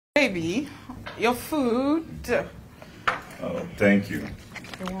Baby, your food. Oh, thank you.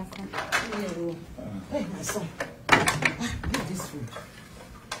 You're welcome. Hey, my son. Eat this food.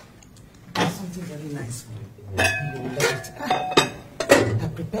 There's something very nice for you. You will love it. I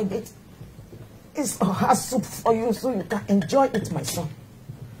prepared it. It's a hot soup for you so you can enjoy it, my son.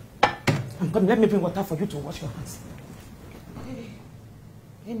 I'm coming. Let me bring water for you to wash your hands. Hey,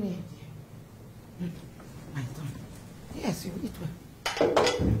 give me. My son. Yes, you eat well.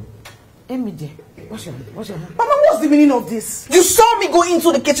 Amy, dear, wash your hand. Mama, what's the meaning of this? You saw me go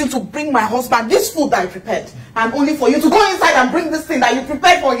into the kitchen to bring my husband this food that I prepared, and only for you to go inside and bring this thing that you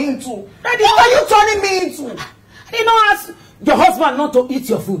prepared for him too. Daddy, what are you turning me into? I did not ask your husband not to eat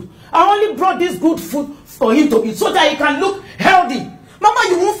your food. I only brought this good food for him to eat so that he can look healthy. Mama,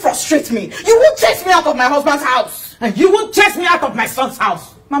 you won't frustrate me. You won't chase me out of my husband's house. And you won't chase me out of my son's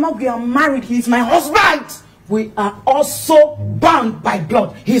house. Mama, we are married. He is my husband. We are also bound by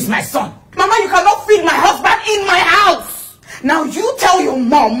blood. He is my son. Mama, you cannot feed my husband in my house. Now you tell your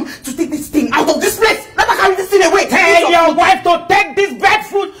mom to take this thing out of this place. Let her carry this thing away. Tell your wife to take this bad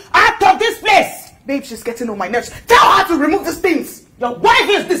food out of this place. Babe, she's getting on my nerves. Tell her to remove these things. Your wife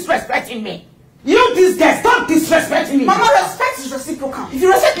is disrespecting me. You, this guy, stop disrespecting me. Mama, respect is reciprocal. If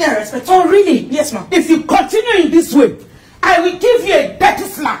you respect me, I respect you. Oh, really? Yes, ma'am. If you continue in this way, I will give you a dirty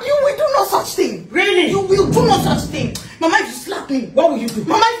slap. You will do no such thing. Really? You will do no such thing. Mama, if you slap me, What will you do?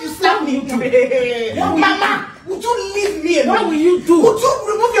 Mama, if you slap me, Mama, would you leave me alone? What will you do? Would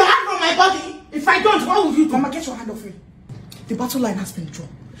you remove your hand from my body? If I don't, what will you do? Mama, get your hand off me. The battle line has been drawn.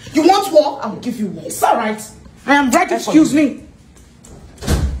 You want war? I will give you war. It's alright. I am ready. Excuse me.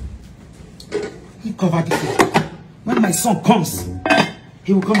 He covered the food. When my son comes,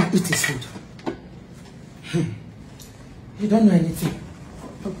 he will come and eat his food. You don't know anything.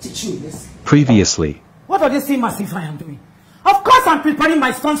 I'll teach you this. Previously. What do they seem as if I am doing? Of course I'm preparing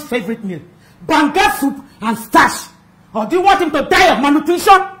my son's favorite meal. Banga soup and stash. Or do you want him to die of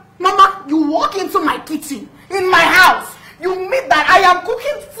malnutrition? Mama, you walk into my kitchen, in my house. You mean that I am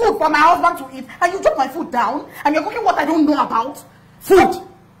cooking food for my husband to eat, and you drop my food down, and you're cooking what I don't know about? Food.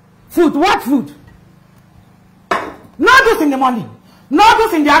 Food. What food? Noodles in the morning.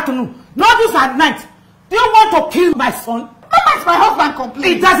 Noodles in the afternoon. Noodles at night. Do you want to kill my son? Mama, it's my husband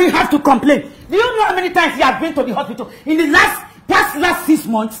complaining. He doesn't have to complain. Do you know how many times he has been to the hospital in the past 6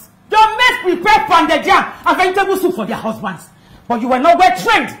 months? Your mates prepare pounded jam and vegetable soup for their husbands. But you were not well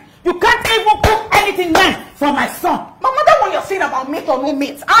trained. You can't even cook anything nice for my son. Mama, that what you're saying about meat or no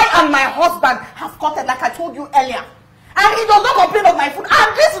meat. I and my husband have got it like I told you earlier. And he does not complain of my food.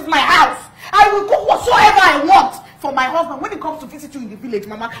 And this is my house. I will cook whatsoever I want for my husband. When he comes to visit you in the village,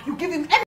 Mama, you give him